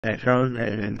I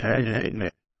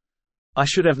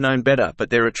should have known better, but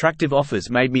their attractive offers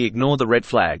made me ignore the red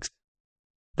flags.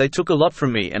 They took a lot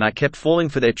from me and I kept falling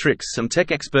for their tricks. Some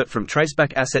tech expert from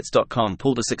TRACEBACKASSETS.com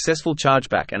pulled a successful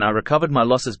chargeback and I recovered my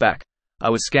losses back. I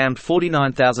was scammed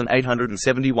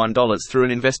 $49,871 through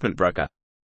an investment broker.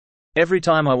 Every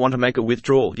time I want to make a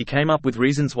withdrawal, he came up with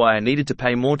reasons why I needed to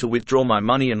pay more to withdraw my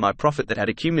money and my profit that had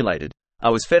accumulated. I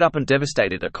was fed up and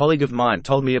devastated. A colleague of mine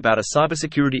told me about a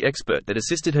cybersecurity expert that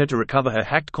assisted her to recover her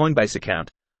hacked Coinbase account.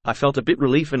 I felt a bit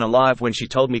relief and alive when she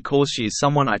told me, cause she is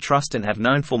someone I trust and have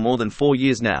known for more than 4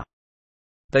 years now.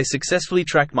 They successfully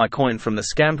tracked my coin from the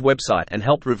scammed website and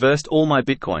helped reverse all my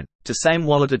Bitcoin to same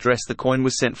wallet address the coin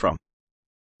was sent from.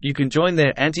 You can join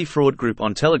their anti-fraud group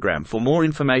on Telegram for more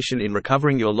information in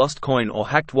recovering your lost coin or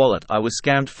hacked wallet. I was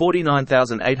scammed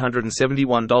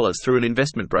 $49,871 through an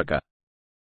investment broker.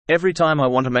 Every time I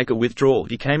want to make a withdrawal,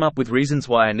 he came up with reasons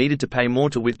why I needed to pay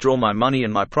more to withdraw my money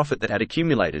and my profit that had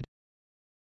accumulated.